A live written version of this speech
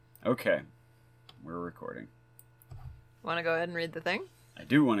Okay, we're recording. Want to go ahead and read the thing? I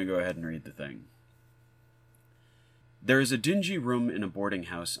do want to go ahead and read the thing. There is a dingy room in a boarding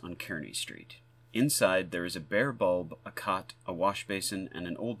house on Kearney Street. Inside there is a bare bulb, a cot, a wash basin, and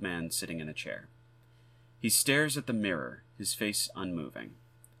an old man sitting in a chair. He stares at the mirror, his face unmoving.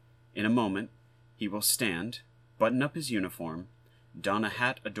 In a moment, he will stand, button up his uniform, don a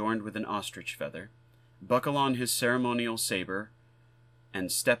hat adorned with an ostrich feather, buckle on his ceremonial saber, and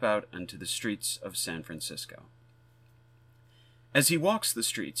step out onto the streets of San Francisco. As he walks the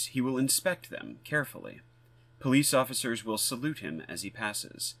streets, he will inspect them carefully. Police officers will salute him as he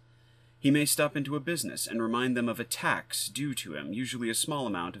passes. He may stop into a business and remind them of a tax due to him, usually a small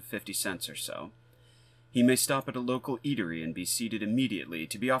amount of 50 cents or so. He may stop at a local eatery and be seated immediately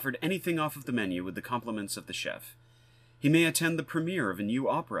to be offered anything off of the menu with the compliments of the chef. He may attend the premiere of a new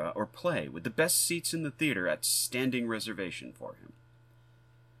opera or play with the best seats in the theater at standing reservation for him.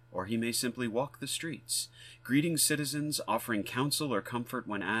 Or he may simply walk the streets, greeting citizens, offering counsel or comfort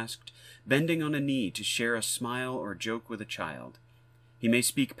when asked, bending on a knee to share a smile or joke with a child. He may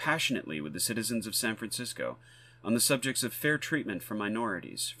speak passionately with the citizens of San Francisco on the subjects of fair treatment for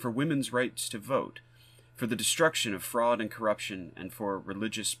minorities, for women's rights to vote, for the destruction of fraud and corruption, and for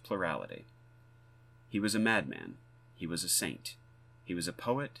religious plurality. He was a madman. He was a saint. He was a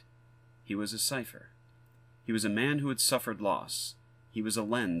poet. He was a cipher. He was a man who had suffered loss. He was a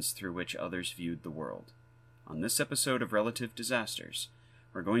lens through which others viewed the world. On this episode of Relative Disasters,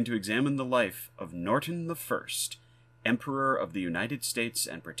 we're going to examine the life of Norton the First, Emperor of the United States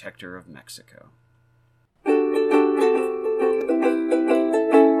and Protector of Mexico.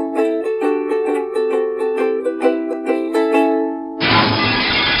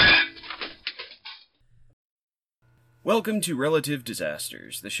 Welcome to Relative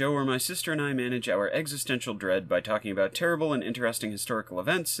Disasters, the show where my sister and I manage our existential dread by talking about terrible and interesting historical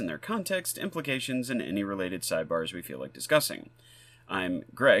events and their context, implications, and any related sidebars we feel like discussing. I'm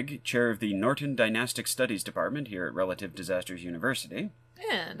Greg, chair of the Norton Dynastic Studies Department here at Relative Disasters University.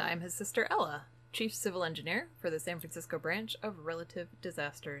 And I'm his sister Ella, chief civil engineer for the San Francisco branch of Relative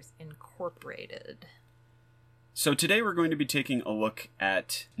Disasters Incorporated. So today we're going to be taking a look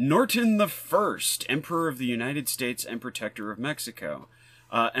at Norton the First, Emperor of the United States and Protector of Mexico.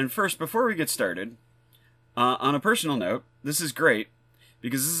 And first, before we get started, on a personal note, this is great,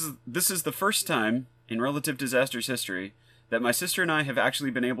 because this is the first time in Relative Disasters history that my sister and I have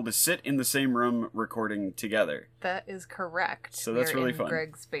actually been able to sit in the same room recording together. That is correct. So that's really fun. In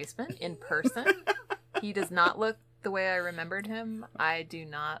Greg's basement, in person. He does not look the way I remembered him. I do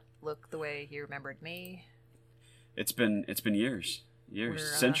not look the way he remembered me. It's been years,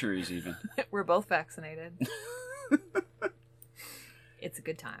 centuries even. We're both vaccinated. It's a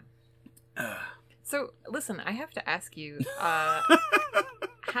good time. So, listen, I have to ask you,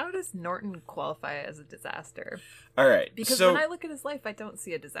 how does Norton qualify as a disaster? All right. Because when I look at his life, I don't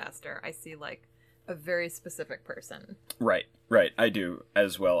see a disaster. I see, like, a very specific person. Right. I do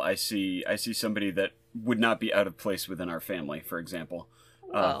as well. I see somebody that would not be out of place within our family, for example.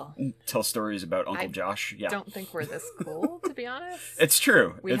 Well, tell stories about Uncle Josh. Yeah. Don't think we're this cool, to be honest. It's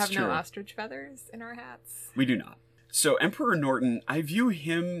true. We have no ostrich feathers in our hats. We do not. So Emperor Norton, I view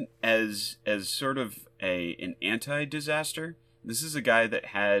him as sort of an anti-disaster. This is a guy that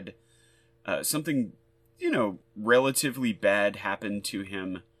had something, relatively bad happen to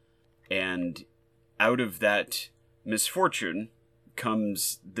him, and out of that misfortune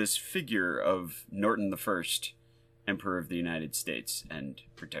comes this figure of Norton the First, Emperor of the United States and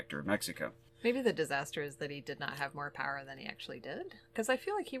Protector of Mexico. Maybe the disaster is that he did not have more power than he actually did. Because I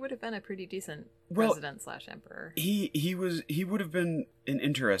feel like he would have been a pretty decent president/emperor. He would have been an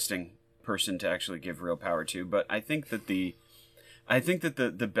interesting person to actually give real power to. But I think that the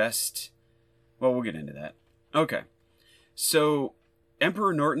best. Well, we'll get into that. Okay, so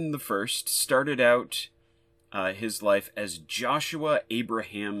Emperor Norton the First started out his life as Joshua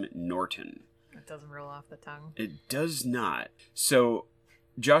Abraham Norton. It doesn't roll off the tongue. It does not. So,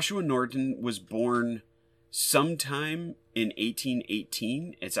 Joshua Norton was born sometime in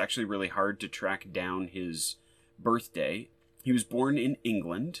 1818. It's actually really hard to track down his birthday. He was born in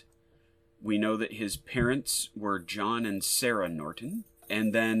England. We know that his parents were John and Sarah Norton.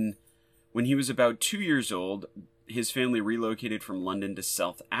 And then, when he was about 2 years old, his family relocated from London to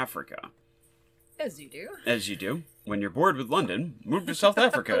South Africa. As you do. As you do. When you're bored with London, move to South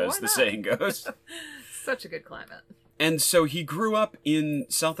Africa, as the saying goes. Such a good climate. And so he grew up in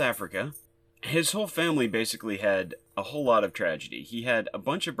South Africa. His whole family basically had a whole lot of tragedy. He had a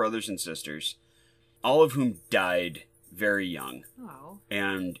bunch of brothers and sisters, all of whom died very young. Oh.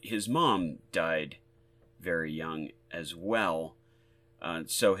 And his mom died very young as well.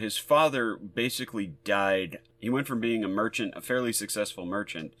 So his father basically died. He went from being a merchant, a fairly successful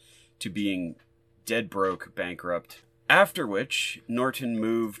merchant, to being dead broke, bankrupt. After which, Norton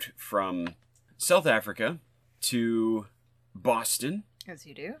moved from South Africa to Boston. As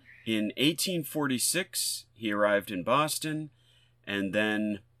you do. In 1846, he arrived in Boston, and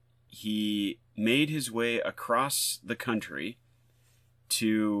then he made his way across the country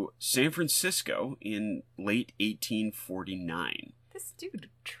to San Francisco in late 1849. This dude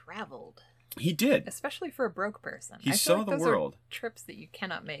traveled. He did. Especially for a broke person. He saw the world. Trips that you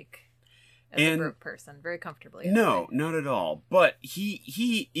cannot make as a broke person very comfortably. No, not at all. But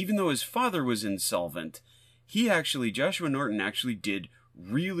he, even though his father was insolvent, Joshua Norton actually did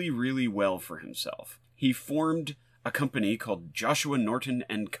really, really well for himself. He formed a company called Joshua Norton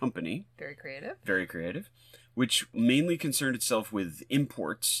and Company. Very creative. Very creative. Which mainly concerned itself with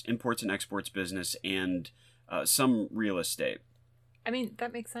imports and exports business, and some real estate. I mean,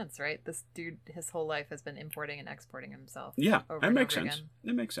 that makes sense, right? This dude, his whole life has been importing and exporting himself. Yeah, that makes sense. Again.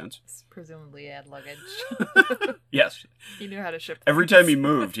 That makes sense. Presumably he had luggage. Yes. He knew how to ship things. Every time he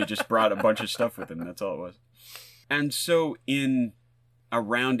moved, he just brought a bunch of stuff with him. That's all it was. And so in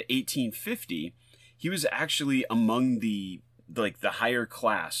around 1850, he was actually among the higher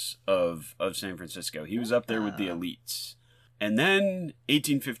class of San Francisco. He was up there with the elites. And then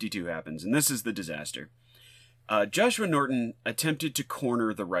 1852 happens, and this is the disaster. Joshua Norton attempted to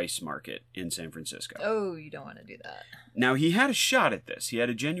corner the rice market in San Francisco. Oh, you don't want to do that. Now, he had a shot at this. He had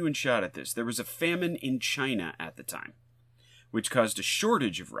a genuine shot at this. There was a famine in China at the time, which caused a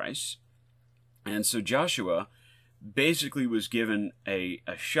shortage of rice. And so Joshua basically was given a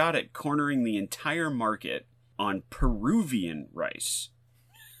shot at cornering the entire market on Peruvian rice.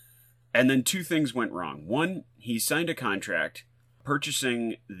 And then two things went wrong. One, he signed a contract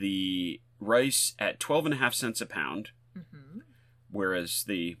purchasing the rice at 12.5 cents a pound, whereas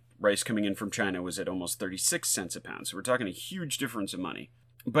the rice coming in from China was at almost 36 cents a pound. So we're talking a huge difference of money.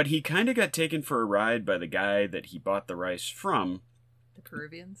 But he kind of got taken for a ride by the guy that he bought the rice from. The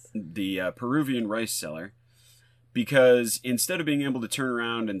Peruvians? The Peruvian rice seller. Because instead of being able to turn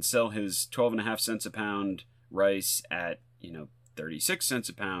around and sell his 12.5 cents a pound rice at, 36 cents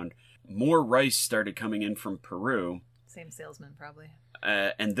a pound, more rice started coming in from Peru. Same salesman, probably.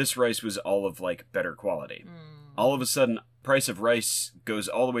 And this rice was all of, better quality. All of a sudden, price of rice goes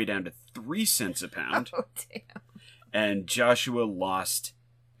all the way down to 3 cents a pound. Oh, damn. And Joshua lost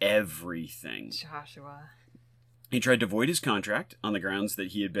everything. Joshua. He tried to void his contract on the grounds that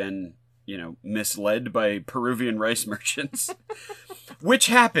he had been, misled by Peruvian rice merchants. Which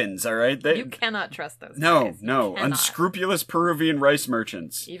happens, all right? You cannot trust those guys. No. Unscrupulous Peruvian rice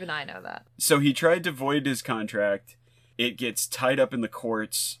merchants. Even I know that. So he tried to void his contract. It gets tied up in the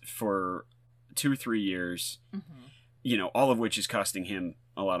courts for 2 or 3 years, all of which is costing him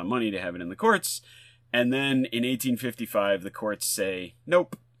a lot of money to have it in the courts. And then in 1855, the courts say,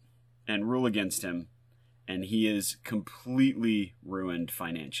 nope, and rule against him. And he is completely ruined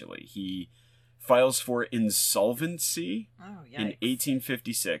financially. He files for insolvency in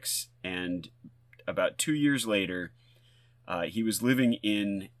 1856. And about 2 years later, he was living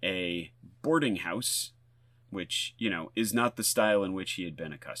in a boarding house, which, is not the style in which he had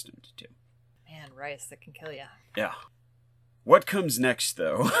been accustomed to. Man, rice, that can kill you. Yeah. What comes next,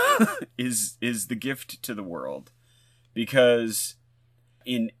 though, is the gift to the world. Because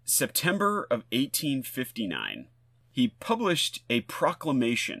in September of 1859, he published a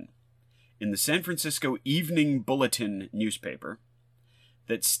proclamation in the San Francisco Evening Bulletin newspaper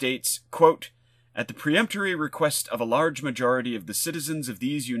that states, quote, "At the peremptory request of a large majority of the citizens of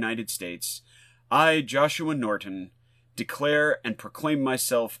these United States, I, Joshua Norton, declare and proclaim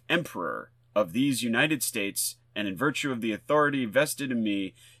myself Emperor of these United States, and in virtue of the authority vested in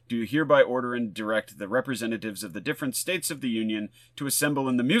me, do hereby order and direct the representatives of the different states of the Union to assemble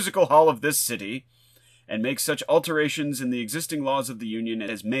in the musical hall of this city, and make such alterations in the existing laws of the Union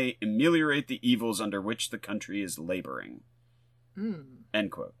as may ameliorate the evils under which the country is laboring." End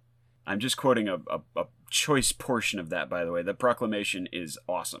quote. I'm just quoting a choice portion of that, by the way. The proclamation is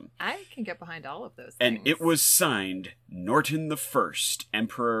awesome. I can get behind all of those things. And it was signed Norton the First,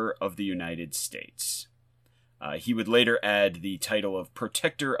 Emperor of the United States. He would later add the title of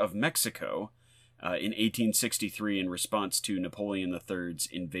Protector of Mexico in 1863 in response to Napoleon III's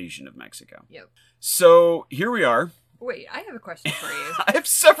invasion of Mexico. Yep. So here we are. Wait, I have a question for you. I have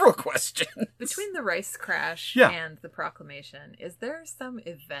several questions. Between the rice crash and the proclamation, is there some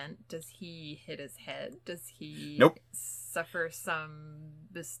event? Does he hit his head? Does he suffer some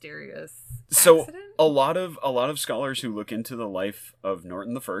mysterious accident? So a lot of scholars who look into the life of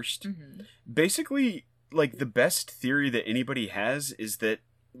Norton the First basically like, the best theory that anybody has is that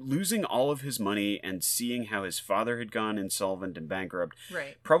losing all of his money and seeing how his father had gone insolvent and bankrupt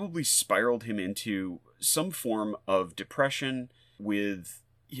probably spiraled him into some form of depression with,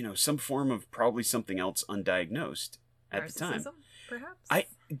 some form of probably something else undiagnosed at the time. Perhaps?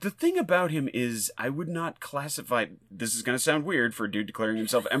 The thing about him is I would not classify... This is going to sound weird for a dude declaring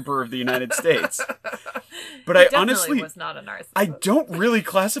himself Emperor of the United States. But he honestly was not a narcissist. I don't really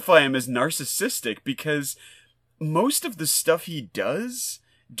classify him as narcissistic because most of the stuff he does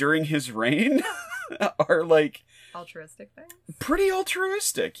during his reign are like... altruistic things? Pretty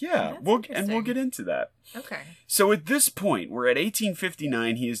altruistic, yeah. We'll get into that. Okay. So at this point, we're at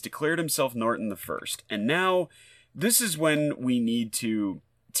 1859, he has declared himself Norton the First. And now... this is when we need to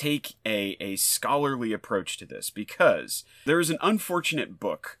take a scholarly approach to this, because there is an unfortunate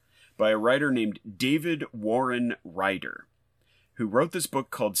book by a writer named David Warren Ryder, who wrote this book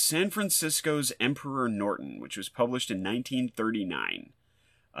called San Francisco's Emperor Norton, which was published in 1939,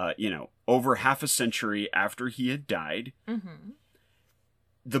 over half a century after he had died. Mm-hmm.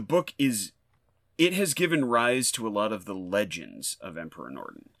 The book it has given rise to a lot of the legends of Emperor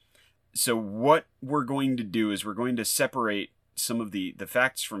Norton. So what we're going to do is we're going to separate some of the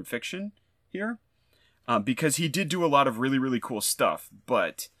facts from fiction here, because he did do a lot of really, really cool stuff,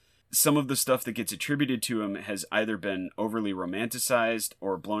 but some of the stuff that gets attributed to him has either been overly romanticized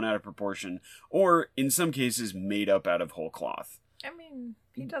or blown out of proportion, or in some cases made up out of whole cloth. I mean,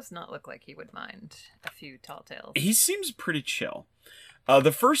 he does not look like he would mind a few tall tales. He seems pretty chill.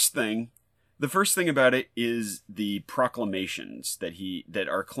 The first thing about it is the proclamations that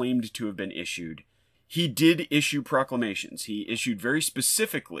are claimed to have been issued. He did issue proclamations. He issued very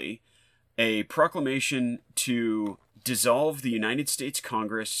specifically a proclamation to dissolve the United States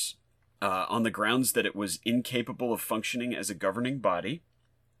Congress on the grounds that it was incapable of functioning as a governing body.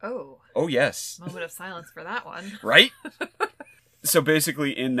 Oh. Oh, yes. Moment of silence for that one. Right? So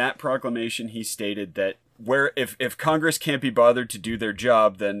basically, in that proclamation, he stated that if Congress can't be bothered to do their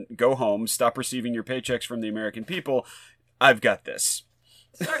job, then go home, stop receiving your paychecks from the American people. I've got this.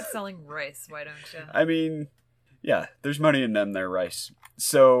 Start selling rice, why don't you? I mean, yeah, there's money in them there, rice.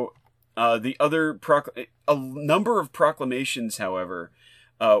 So, a number of proclamations, however,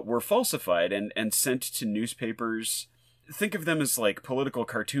 were falsified and sent to newspapers. Think of them as like political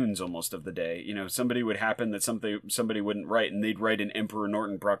cartoons almost of the day. Somebody would happen that somebody wouldn't write, and they'd write an Emperor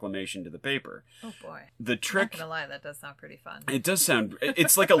Norton proclamation to the paper. Oh boy. The trick... I'm not gonna lie, that does sound pretty fun. It does sound...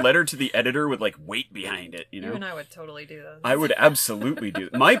 It's like a letter to the editor with like weight behind it, You and I would totally do those. I would absolutely do.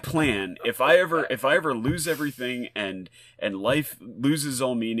 My plan, if I ever lose everything and life loses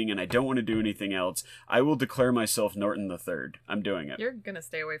all meaning and I don't want to do anything else, I will declare myself Norton the Third. I'm doing it. You're gonna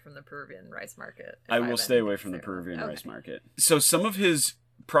stay away from the Peruvian rice market. I will stay away from the Peruvian rice market. So some of his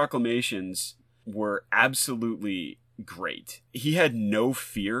proclamations were absolutely great. He had no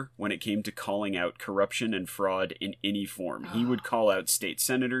fear when it came to calling out corruption and fraud in any form. He would call out state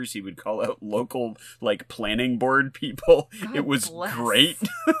senators. He would call out local, planning board people. God it was bless. Great.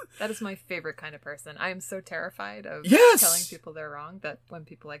 That is my favorite kind of person. I am so terrified of telling people they're wrong that when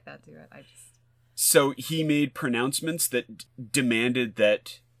people like that do it, I just... So he made pronouncements that demanded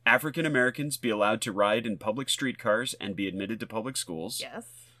that African Americans be allowed to ride in public streetcars and be admitted to public schools. Yes.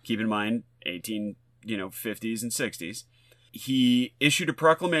 Keep in mind, 50s and 60s. He issued a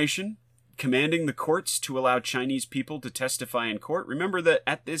proclamation commanding the courts to allow Chinese people to testify in court. Remember that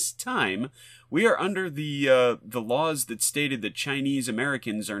at this time, we are under the laws that stated that Chinese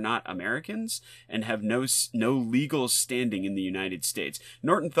Americans are not Americans and have no legal standing in the United States.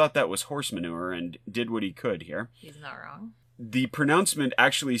 Norton thought that was horse manure and did what he could here. He's not wrong. The pronouncement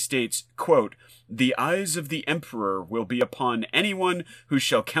actually states, quote, "The eyes of the emperor will be upon anyone who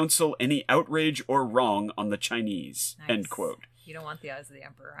shall counsel any outrage or wrong on the Chinese," nice. End quote. You don't want the eyes of the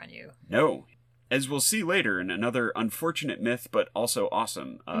emperor on you. No. As we'll see later in another unfortunate myth, but also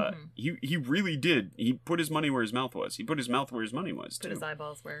awesome, he really did. He put his money where his mouth was. He put his mouth where his money was, too. Put his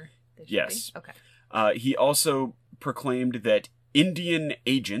eyeballs where they should yes. be? Okay. He also proclaimed that Indian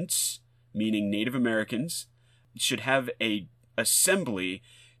agents, meaning Native Americans, should have a assembly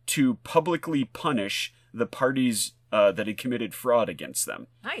to publicly punish the parties that had committed fraud against them.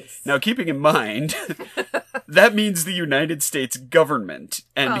 Nice. Now, keeping in mind, that means the United States government,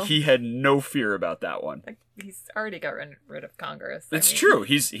 and he had no fear about that one. He's already got rid of Congress. It's true.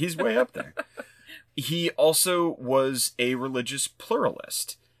 He's way up there. He also was a religious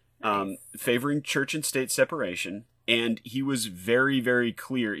pluralist, nice. Favoring church and state separation, and he was very, very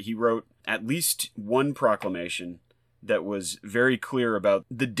clear. He wrote at least one proclamation that was very clear about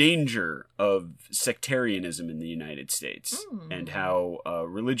the danger of sectarianism in the United States and how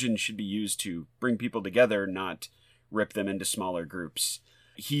religion should be used to bring people together, not rip them into smaller groups.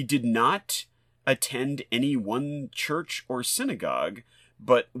 He did not attend any one church or synagogue,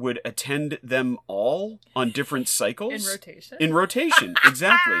 but would attend them all on different cycles. In rotation? In rotation,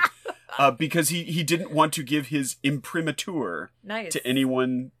 exactly. Because he didn't want to give his imprimatur to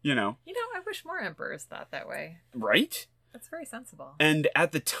anyone, you know. You know, I wish more emperors thought that way. Right? That's very sensible. And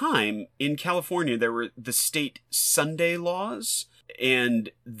at the time, in California, there were the state Sunday laws, and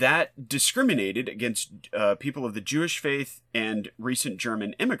that discriminated against people of the Jewish faith and recent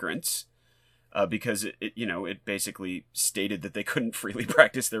German immigrants, because it basically stated that they couldn't freely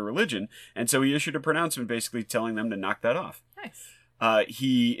practice their religion. And so he issued a pronouncement basically telling them to knock that off. Nice.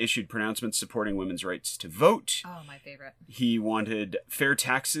 He issued pronouncements supporting women's rights to vote. Oh, my favorite. He wanted fair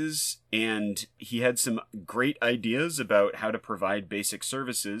taxes, and he had some great ideas about how to provide basic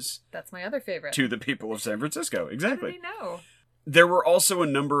services. That's my other favorite. To the people of San Francisco. Exactly. How did he know? There were also a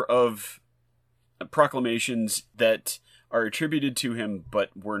number of proclamations that are attributed to him, but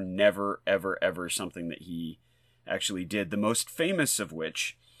were never, ever, ever something that he actually did. The most famous of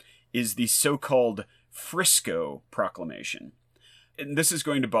which is the so-called Frisco Proclamation. And this is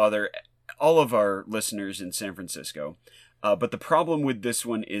going to bother all of our listeners in San Francisco. But the problem with this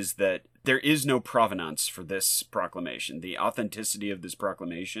one is that there is no provenance for this proclamation. The authenticity of this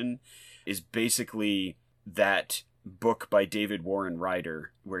proclamation is basically that book by David Warren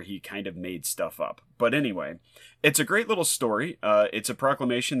Ryder, where he kind of made stuff up. But anyway, it's a great little story. It's a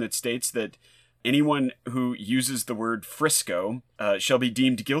proclamation that states that anyone who uses the word Frisco shall be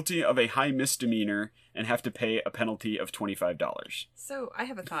deemed guilty of a high misdemeanor and have to pay a penalty of $25. So I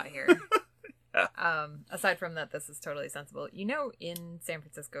have a thought here. Aside from that, this is totally sensible. You know, in San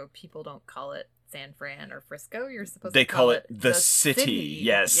Francisco, people don't call it San Fran or Frisco. You're supposed to call it the city.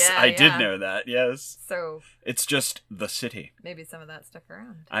 Yes, yeah, I did know that. Yes. So it's just the city. Maybe some of that stuck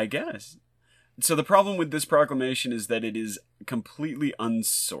around. I guess. So the problem with this proclamation is that it is completely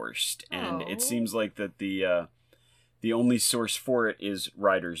unsourced, and it seems like that the only source for it is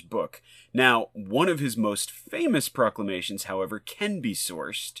Ryder's book. Now, one of his most famous proclamations, however, can be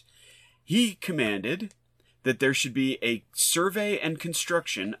sourced. He commanded that there should be a survey and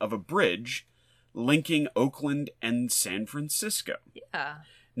construction of a bridge linking Oakland and San Francisco. Yeah.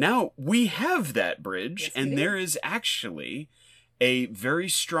 Now, we have that bridge, yes, and there is actually a very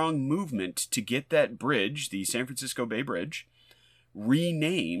strong movement to get that bridge, the San Francisco Bay Bridge,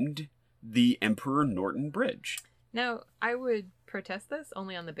 renamed the Emperor Norton Bridge. Now, I would protest this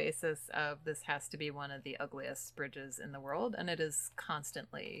only on the basis of this has to be one of the ugliest bridges in the world, and it is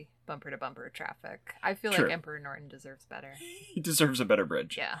constantly bumper-to-bumper traffic. I feel like Emperor Norton deserves better. He deserves a better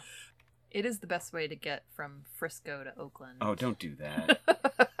bridge. Yeah. It is the best way to get from Frisco to Oakland. Oh, don't do that.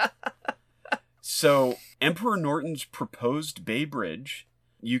 So, Emperor Norton's proposed Bay Bridge,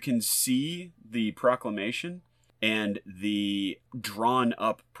 you can see the proclamation and the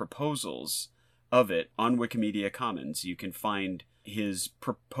drawn-up proposals of it on Wikimedia Commons. You can find his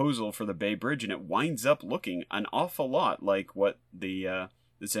proposal for the Bay Bridge, and it winds up looking an awful lot like what the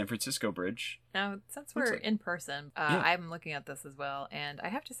San Francisco Bridge. Now, since we're in person, I'm looking at this as well, and I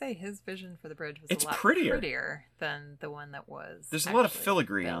have to say his vision for the bridge was a lot prettier than the one that was. There's a lot of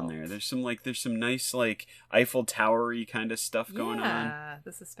filigree on there. There's some nice like Eiffel Tower-y kind of stuff going on. Yeah,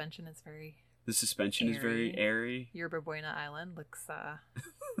 the suspension is very. The suspension is very airy. Yerba Buena Island looks,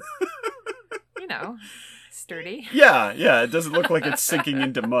 you know, sturdy. Yeah, it doesn't look like it's sinking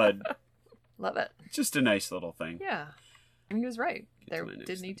into mud. Love it. Just a nice little thing. Yeah. And he was right. There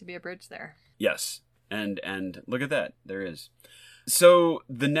did need to be a bridge there. Yes. And look at that. There is. So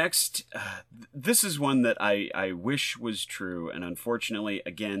the next, this is one that I wish was true. And unfortunately,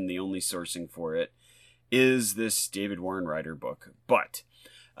 again, the only sourcing for it is this David Warren Ryder book. But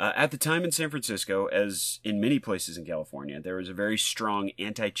at the time in San Francisco, as in many places in California, there was a very strong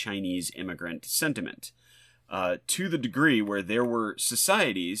anti-Chinese immigrant sentiment. To the degree where there were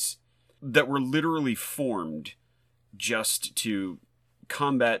societies that were literally formed just to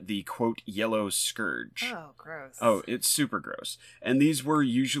combat the, quote, yellow scourge. Oh, gross. Oh, it's super gross. And these were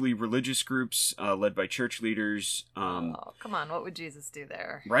usually religious groups led by church leaders. Oh, come on. What would Jesus do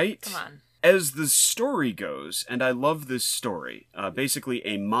there? Right? Come on. As the story goes, and I love this story, basically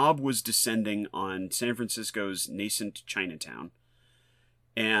a mob was descending on San Francisco's nascent Chinatown,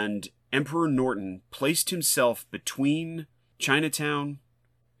 and Emperor Norton placed himself between Chinatown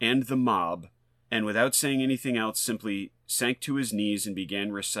and the mob, and without saying anything else, simply sank to his knees and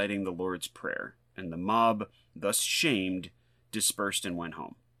began reciting the Lord's Prayer. And the mob, thus shamed, dispersed and went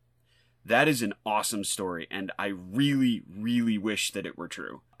home. That is an awesome story, and I really, really wish that it were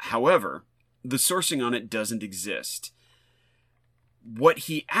true. However, the sourcing on it doesn't exist. What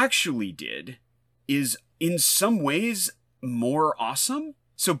he actually did is, in some ways, more awesome.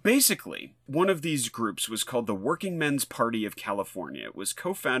 So basically, one of these groups was called the Working Men's Party of California. It was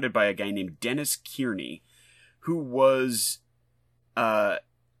co-founded by a guy named Dennis Kearney, who was, let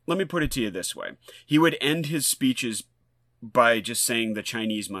me put it to you this way. He would end his speeches by just saying the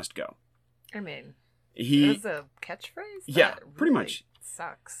Chinese must go. I mean, that's a catchphrase? Yeah, that pretty really much.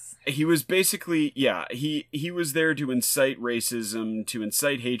 Sucks. He was basically, he was there to incite racism, to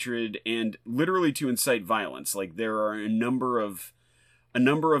incite hatred, and literally to incite violence. Like, there are a number of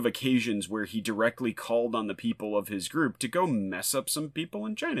occasions where he directly called on the people of his group to go mess up some people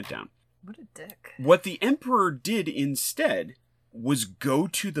in Chinatown. What a dick. What the emperor did instead was go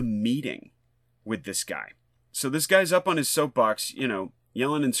to the meeting with this guy. So this guy's up on his soapbox,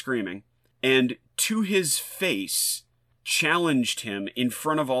 yelling and screaming, and to his face challenged him in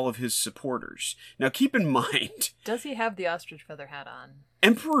front of all of his supporters. Now keep in mind... Does he have the ostrich feather hat on?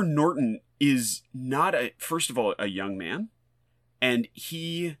 Emperor Norton is not, first of all, a young man, and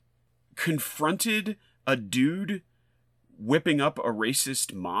he confronted a dude whipping up a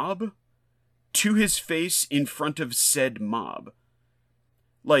racist mob to his face in front of said mob.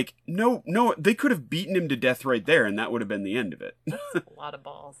 Like, no, they could have beaten him to death right there, and that would have been the end of it. That's a lot of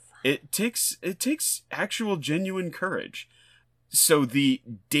balls. It takes actual genuine courage. So the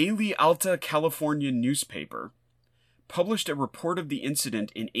Daily Alta California newspaper published a report of the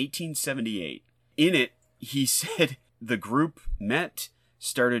incident in 1878. In it, he said the group met,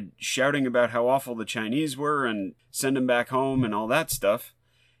 started shouting about how awful the Chinese were and send them back home and all that stuff.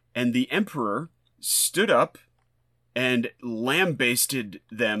 And the emperor stood up and lambasted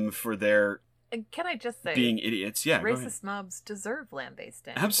them for their... And can I just say, being idiots? Yeah, racist mobs deserve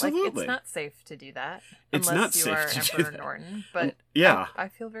lambasting. Absolutely, like, it's not safe to do that. It's unless not you safe are to Emperor do that. Norton. But yeah, I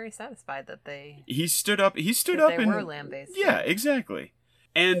feel very satisfied that they. He stood up. They were lambasting. Yeah, exactly.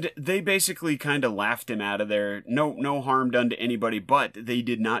 And they basically kind of laughed him out of there. No harm done to anybody, but they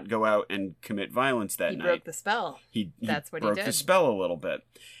did not go out and commit violence that night. He broke the spell. That's what he did. Broke the spell a little bit,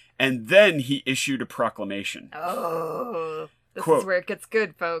 and then he issued a proclamation. Oh, this Quote, is where it gets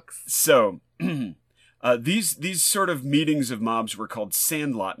good, folks. So. These sort of meetings of mobs were called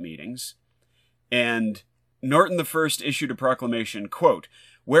sandlot meetings, and Norton I issued a proclamation, quote,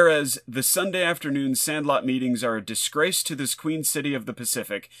 "Whereas the Sunday afternoon sandlot meetings are a disgrace to this Queen City of the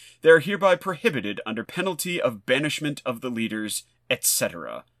Pacific, they are hereby prohibited under penalty of banishment of the leaders,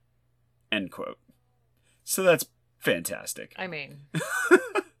 etc." End quote. So that's fantastic. I mean,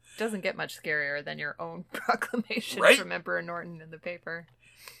 doesn't get much scarier than your own proclamation right? from Emperor Norton in the paper.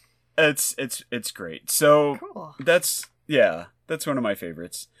 It's great. So cool. That's one of my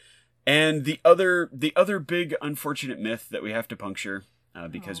favorites. And the other big unfortunate myth that we have to puncture,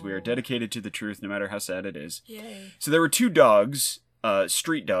 because we are dedicated to the truth no matter how sad it is. Yay. So there were two dogs,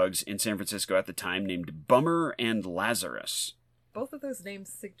 street dogs in San Francisco at the time named Bummer and Lazarus. Both of those names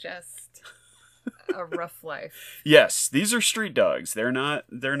suggest a rough life. Yes, these are street dogs. They're not,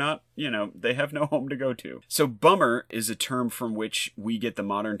 they have no home to go to. So bummer is a term from which we get the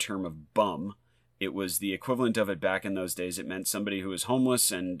modern term of bum. It was the equivalent of it back in those days. It meant somebody who was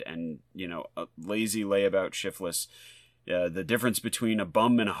homeless and lazy, layabout, shiftless. The difference between a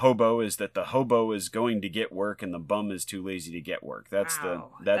bum and a hobo is that the hobo is going to get work and the bum is too lazy to get work. That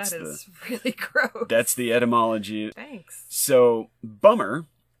is really gross. That's the etymology. Thanks. So bummer,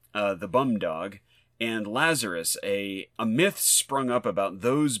 the bum dog, and Lazarus, a myth sprung up about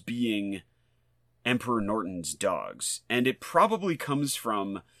those being Emperor Norton's dogs. And it probably comes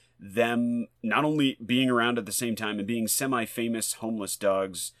from them not only being around at the same time and being semi-famous homeless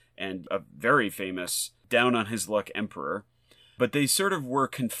dogs and a very famous down-on-his-luck emperor, but they sort of were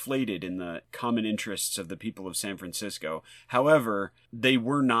conflated in the common interests of the people of San Francisco. However, they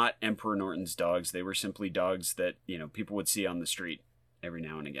were not Emperor Norton's dogs. They were simply dogs that, people would see on the street every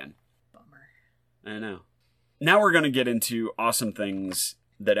now and again. Bummer. I know. Now we're going to get into awesome things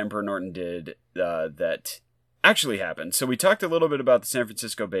that Emperor Norton did that actually happened. So we talked a little bit about the San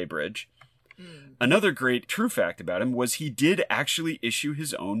Francisco Bay Bridge. Another great true fact about him was he did actually issue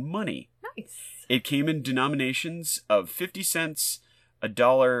his own money. Nice. It came in denominations of 50 cents,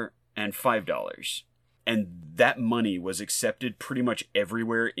 $1, and $5. And that money was accepted pretty much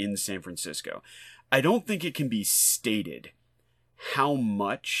everywhere in San Francisco. I don't think it can be stated how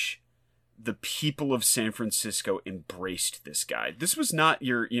much the people of San Francisco embraced this guy. This was not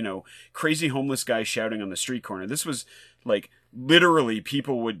your, crazy homeless guy shouting on the street corner. This was like literally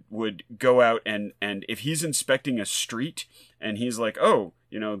people would go out and if he's inspecting a street and he's like, oh,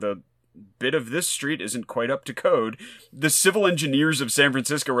 bit of this street isn't quite up to code. The civil engineers of San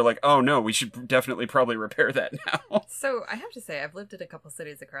Francisco were like, oh no, we should definitely probably repair that now. So I have to say, I've lived in a couple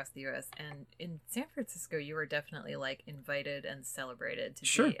cities across the U.S., and in San Francisco, you are definitely like invited and celebrated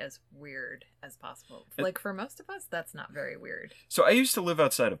to be as weird as possible. Like for most of us, that's not very weird. So I used to live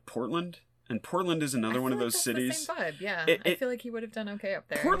outside of Portland. And Portland is another one of those cities. The same vibe, yeah. I feel like he would have done okay up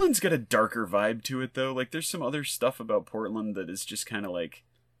there. Portland's got a darker vibe to it, though. Like, there's some other stuff about Portland that is just kind of like,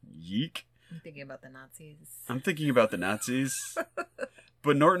 yeek. I'm thinking about the Nazis.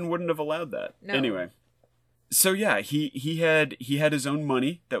 But Norton wouldn't have allowed that. No. Anyway. So yeah, he had his own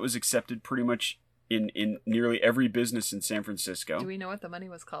money that was accepted pretty much in nearly every business in San Francisco. Do we know what the money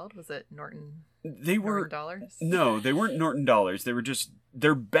was called? Was it Norton? Norton dollars? No, they weren't Norton dollars.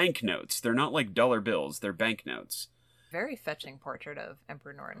 They're banknotes. They're not like dollar bills. They're banknotes. Very fetching portrait of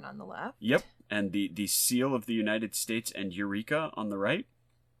Emperor Norton on the left. Yep, and the seal of the United States and Eureka on the right.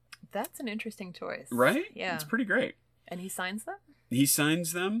 That's an interesting choice. Right? Yeah. It's pretty great. And he signs them? He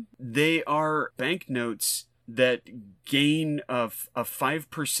signs them. They are banknotes that gain a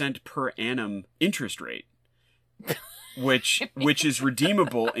 5% per annum interest rate, which is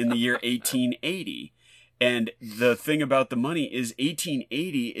redeemable in the year 1880. And the thing about the money is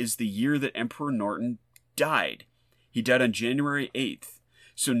 1880 is the year that Emperor Norton died. He died on January 8th.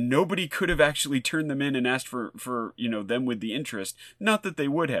 So nobody could have actually turned them in and asked for them with the interest. Not that they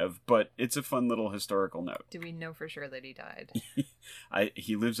would have, but it's a fun little historical note. Do we know for sure that he died?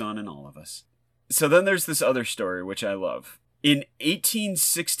 He lives on in all of us. So then there's this other story, which I love. In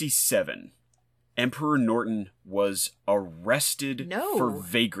 1867, Emperor Norton was arrested for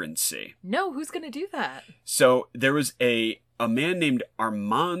vagrancy. No, who's going to do that? So there was a man named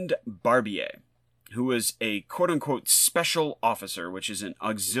Armand Barbier, who was a quote-unquote special officer, which is an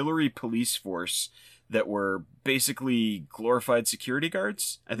auxiliary police force that were basically glorified security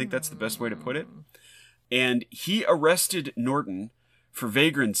guards. I think that's the best way to put it. And he arrested Norton for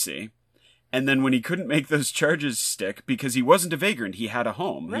vagrancy. And then when he couldn't make those charges stick, because he wasn't a vagrant, he had a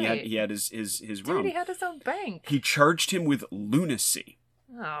home. Right. He had his room. Dude, he had his own bank. He charged him with lunacy.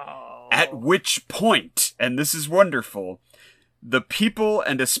 Oh. At which point, and this is wonderful, the people,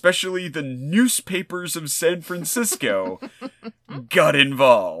 and especially the newspapers of San Francisco, got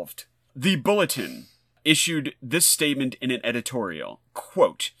involved. The Bulletin issued this statement in an editorial.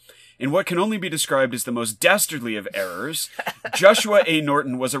 Quote, "In what can only be described as the most dastardly of errors, Joshua A.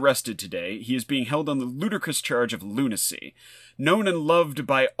 Norton was arrested today. He is being held on the ludicrous charge of lunacy. Known and loved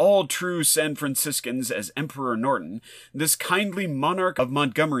by all true San Franciscans as Emperor Norton, this kindly monarch of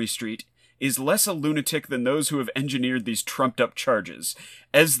Montgomery Street is less a lunatic than those who have engineered these trumped-up charges.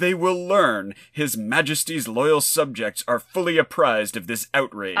 As they will learn, His Majesty's loyal subjects are fully apprised of this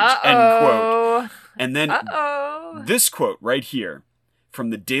outrage." End quote. And then this quote right here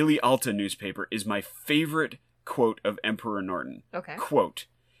from the Daily Alta newspaper is my favorite quote of Emperor Norton. Okay. Quote,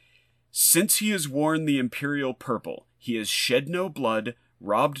 "Since he has worn the imperial purple, he has shed no blood,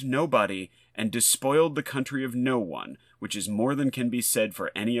 robbed nobody, and despoiled the country of no one, which is more than can be said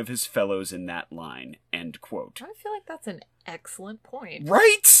for any of his fellows in that line." End quote. I feel like that's an excellent point.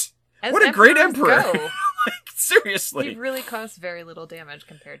 Right? What a great emperor. Like, seriously. He really caused very little damage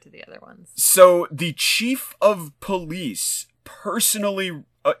compared to the other ones. So the chief of police personally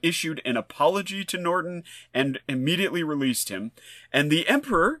issued an apology to Norton and immediately released him. And the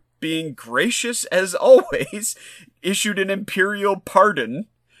emperor, being gracious as always, issued an imperial pardon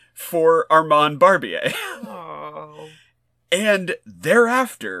for Armand Barbier. Oh. And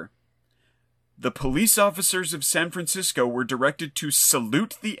thereafter, the police officers of San Francisco were directed to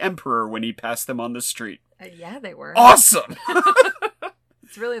salute the emperor when he passed them on the street. Yeah, they were. Awesome!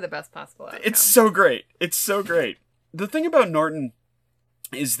 It's really the best possible outcome. It's so great. It's so great. The thing about Norton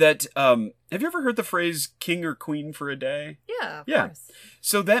is that, have you ever heard the phrase king or queen for a day? Yeah, of course.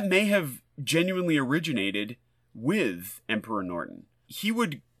 So that may have genuinely originated with Emperor Norton. He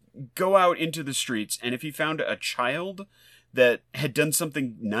would go out into the streets, and if he found a child that had done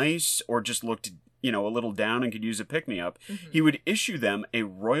something nice or just looked, a little down and could use a pick-me-up, he would issue them a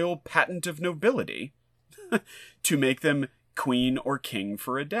royal patent of nobility to make them queen or king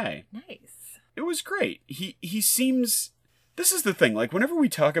for a day. Nice. It was great. He seems... This is the thing, like, whenever we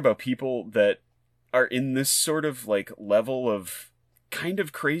talk about people that are in this sort of, like, level of kind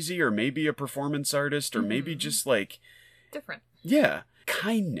of crazy, or maybe a performance artist, or maybe just, like... Different. Yeah.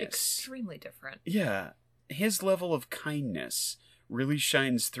 Kindness. Extremely different. Yeah. His level of kindness really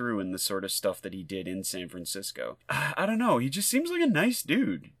shines through in the sort of stuff that he did in San Francisco. I don't know. He just seems like a nice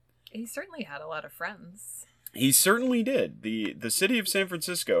dude. He certainly had a lot of friends. He certainly did. The city of San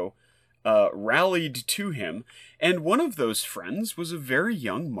Francisco rallied to him, and one of those friends was a very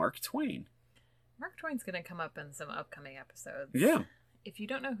young Mark Twain. Mark Twain's going to come up in some upcoming episodes. Yeah. If you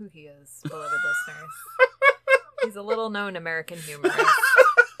don't know who he is, beloved listeners, he's a little-known American humorist.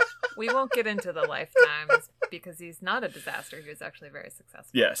 We won't get into the lifetimes because he's not a disaster. He was actually very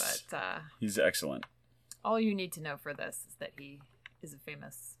successful. Yes, but he's excellent. All you need to know for this is that he is a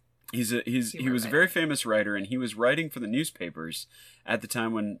famous. He was a very famous writer, and he was writing for the newspapers at the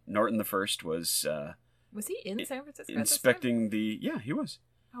time when Norton the First was. Was he in San Francisco? Inspecting the. Yeah, he was.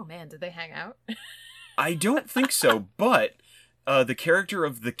 Oh man, did they hang out? I don't think so, but the character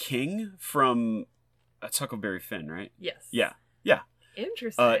of the king from Huckleberry Finn, right? Yes. Yeah.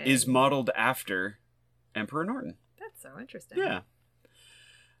 Interesting. Is modeled after Emperor Norton. That's so interesting. Yeah.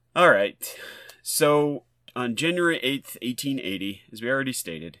 All right. So on January 8th, 1880, as we already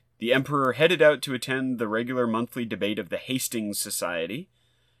stated, the emperor headed out to attend the regular monthly debate of the Hastings Society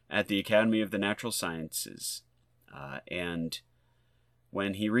at the Academy of the Natural Sciences. And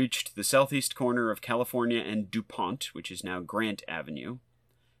when he reached the southeast corner of California and DuPont, which is now Grant Avenue,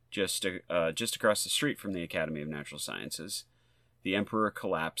 just across the street from the Academy of Natural Sciences, the emperor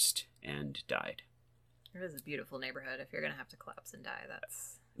collapsed and died. It is a beautiful neighborhood. If you're going to have to collapse and die,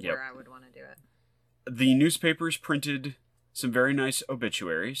 that's where I would want to do it. The newspapers printed some very nice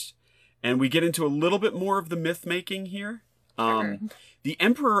obituaries, and we get into a little bit more of the myth-making here. Sure. The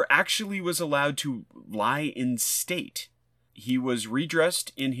emperor actually was allowed to lie in state. He was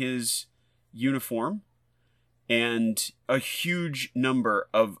redressed in his uniform, and a huge number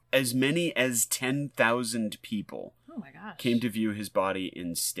of as many as 10,000 people came to view his body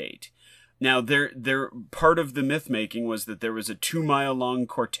in state. Now, part of the myth-making was that there was a 2-mile-long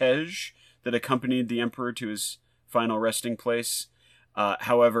cortege that accompanied the emperor to his final resting place.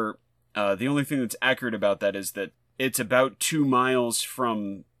 However, the only thing that's accurate about that is that it's about 2 miles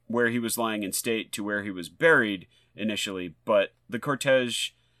from where he was lying in state to where he was buried initially, but the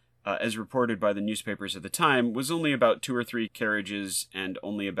cortege, as reported by the newspapers at the time, was only about 2 or 3 carriages and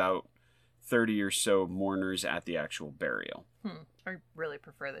only about 30 or so mourners at the actual burial. I really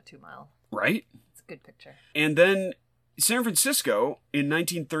prefer the 2-mile. Right? It's a good picture. And then San Francisco, in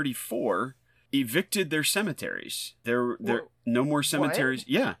 1934, evicted their cemeteries. There no more cemeteries. What?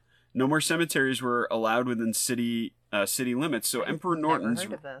 Yeah. No more cemeteries were allowed within city limits. So Emperor Norton's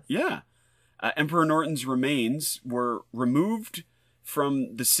Emperor Norton's remains were removed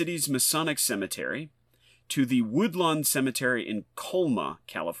from the city's Masonic Cemetery to the Woodlawn Cemetery in Colma,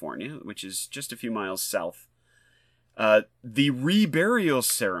 California, which is just a few miles south. The reburial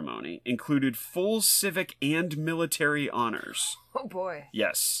ceremony included full civic and military honors. Oh boy.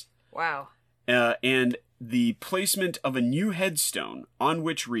 Yes. Wow. And the placement of a new headstone on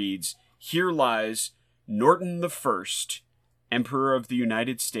which reads, "Here lies Norton the First, Emperor of the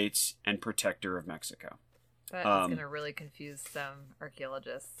United States and Protector of Mexico." That is going to really confuse some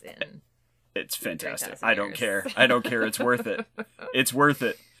archaeologists in... It's fantastic. I don't care. I don't care. It's worth it. It's worth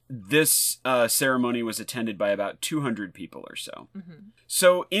it. This ceremony was attended by about 200 people or so. Mm-hmm.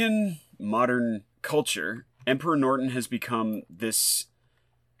 So in modern culture, Emperor Norton has become this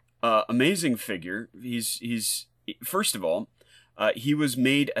amazing figure. He's first of all, he was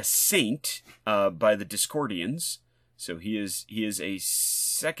made a saint by the Discordians. So he is a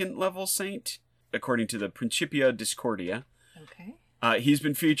second level saint according to the Principia Discordia. Okay. He's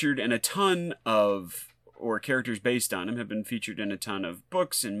been featured in a ton of, or characters based on him have been featured in a ton of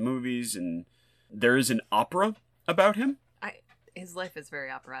books and movies, and there is an opera about him. His life is very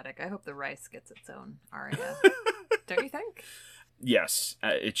operatic. I hope the rice gets its own aria. Don't you think? Yes,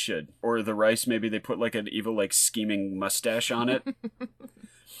 it should. Or the rice, maybe they put like an evil, like scheming mustache on it.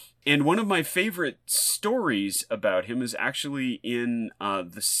 And one of my favorite stories about him is actually in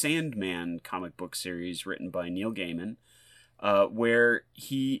the Sandman comic book series written by Neil Gaiman, where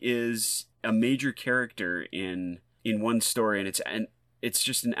he is a major character in one story, and it's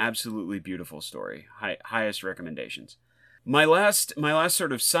just an absolutely beautiful story. Highest recommendations. My last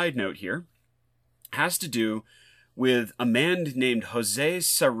sort of side note here has to do with a man named Jose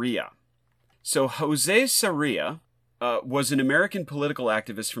Sarria. So Jose Sarria was an American political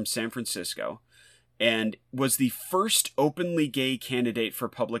activist from San Francisco and was the first openly gay candidate for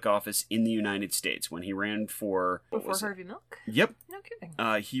public office in the United States when he ran for... Before Harvey Milk? Yep. No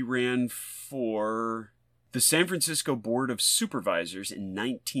kidding. He ran for the San Francisco Board of Supervisors in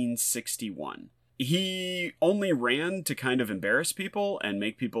 1961. He only ran to kind of embarrass people and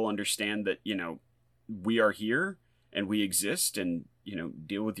make people understand that, we are here and we exist and,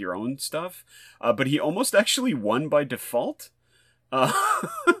 deal with your own stuff. But he almost actually won by default.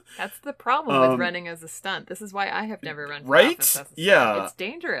 That's the problem with running as a stunt. This is why I have never run for right? office as a stunt. Yeah. It's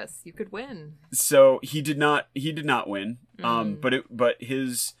dangerous. You could win. So he did not win. But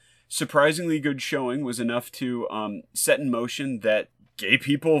his surprisingly good showing was enough to set in motion that gay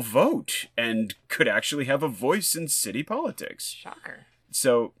people vote and could actually have a voice in city politics. Shocker.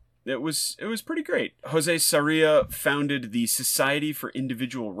 So it was pretty great. Jose Sarria founded the Society for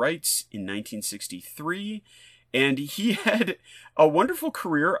Individual Rights in 1963, and he had a wonderful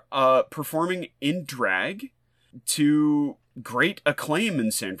career performing in drag to great acclaim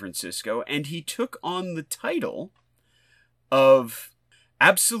in San Francisco, and he took on the title of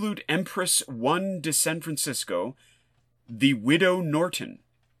Absolute Empress One de San Francisco, the Widow Norton.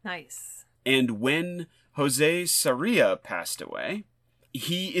 Nice. And when Jose Sarria passed away,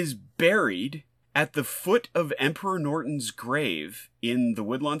 he is buried at the foot of Emperor Norton's grave in the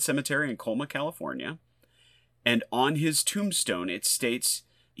Woodlawn Cemetery in Colma, California. And on his tombstone, it states,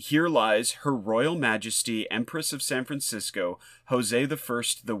 "Here lies Her Royal Majesty, Empress of San Francisco, Jose I,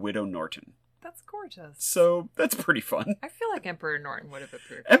 the Widow Norton." That's gorgeous. So that's pretty fun. I feel like Emperor Norton would have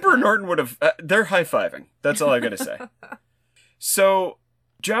approved. Emperor Norton would have... they're high-fiving. That's all I gotta say. So,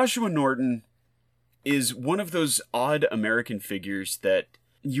 Joshua Norton is one of those odd American figures that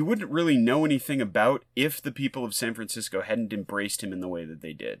you wouldn't really know anything about if the people of San Francisco hadn't embraced him in the way that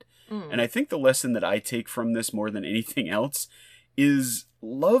they did. And I think the lesson that I take from this more than anything else is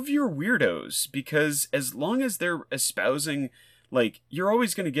love your weirdos, because as long as they're espousing, like, you're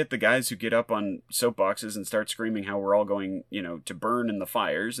always going to get the guys who get up on soapboxes and start screaming how we're all going, to burn in the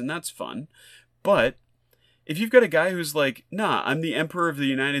fires, and that's fun. But if you've got a guy who's like, nah, I'm the Emperor of the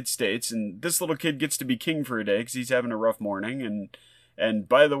United States, and this little kid gets to be king for a day because he's having a rough morning, and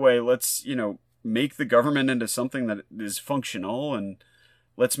by the way, let's, make the government into something that is functional, and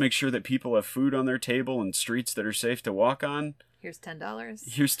let's make sure that people have food on their table and streets that are safe to walk on. Here's $10.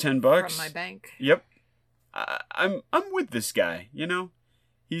 Here's $10 from my bank. Yep. I'm with this guy,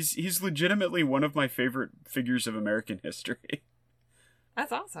 He's legitimately one of my favorite figures of American history.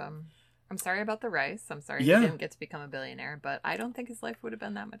 That's awesome. I'm sorry about the rice. I'm sorry Yeah. he didn't get to become a billionaire, but I don't think his life would have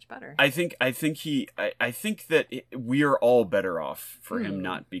been that much better. I think that we are all better off for him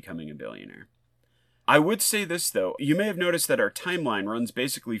not becoming a billionaire. I would say this, though. You may have noticed that our timeline runs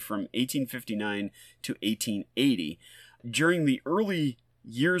basically from 1859 to 1880. During the early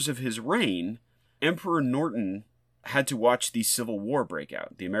years of his reign, Emperor Norton had to watch the Civil War break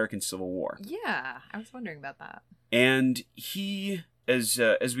out, the American Civil War. Yeah, I was wondering about that. And he,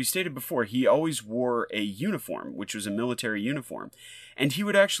 as we stated before, he always wore a uniform, which was a military uniform. And he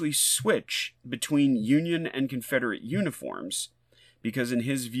would actually switch between Union and Confederate uniforms, because in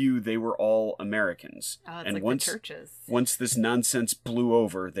his view, they were all Americans. Oh, it's and like once, the churches. Once this nonsense blew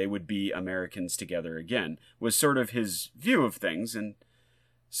over, they would be Americans together again, was sort of his view of things. And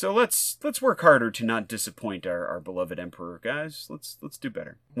so let's work harder to not disappoint our beloved emperor, guys. Let's do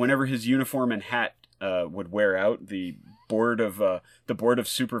better. Whenever his uniform and hat would wear out, the board of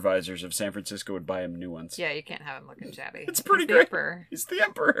supervisors of San Francisco would buy him new ones. Yeah, you can't have him looking shabby. It's pretty He's great. The emperor. He's the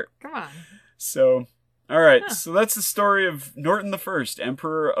emperor. Come on. So, all right. Huh. So that's the story of Norton I,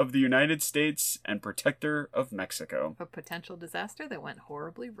 Emperor of the United States and Protector of Mexico. A potential disaster that went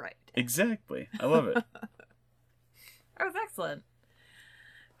horribly right. Exactly. I love it. That was excellent.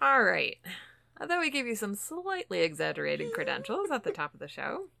 All right. I thought we gave you some slightly exaggerated credentials at the top of the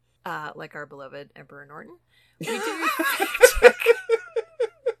show, like our beloved Emperor Norton.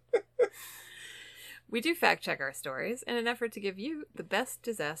 We do fact check our stories in an effort to give you the best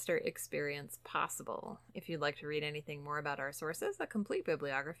disaster experience possible. If you'd like to read anything more about our sources, a complete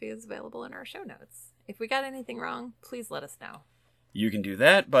bibliography is available in our show notes. If we got anything wrong, please let us know. You can do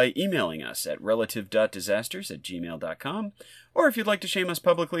that by emailing us at relative.disasters@gmail.com, or if you'd like to shame us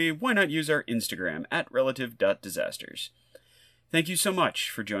publicly, why not use our Instagram at relative.disasters. Thank you so much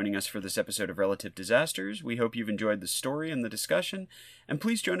for joining us for this episode of Relative Disasters. We hope you've enjoyed the story and the discussion, and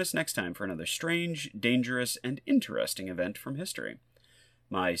please join us next time for another strange, dangerous, and interesting event from history.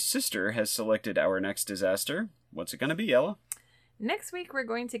 My sister has selected our next disaster. What's it going to be, Ella? Next week, we're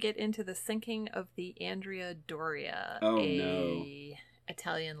going to get into the sinking of the Andrea Doria,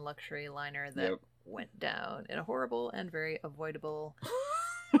 Italian luxury liner that went down in a horrible and very avoidable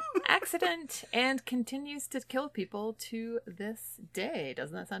accident and continues to kill people to this day.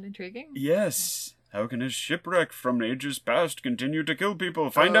 Doesn't that sound intriguing? Yes. How can a shipwreck from ages past continue to kill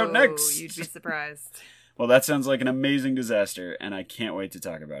people? Find out next. You'd be surprised. Well, that sounds like an amazing disaster, and I can't wait to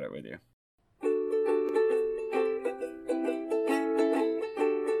talk about it with you.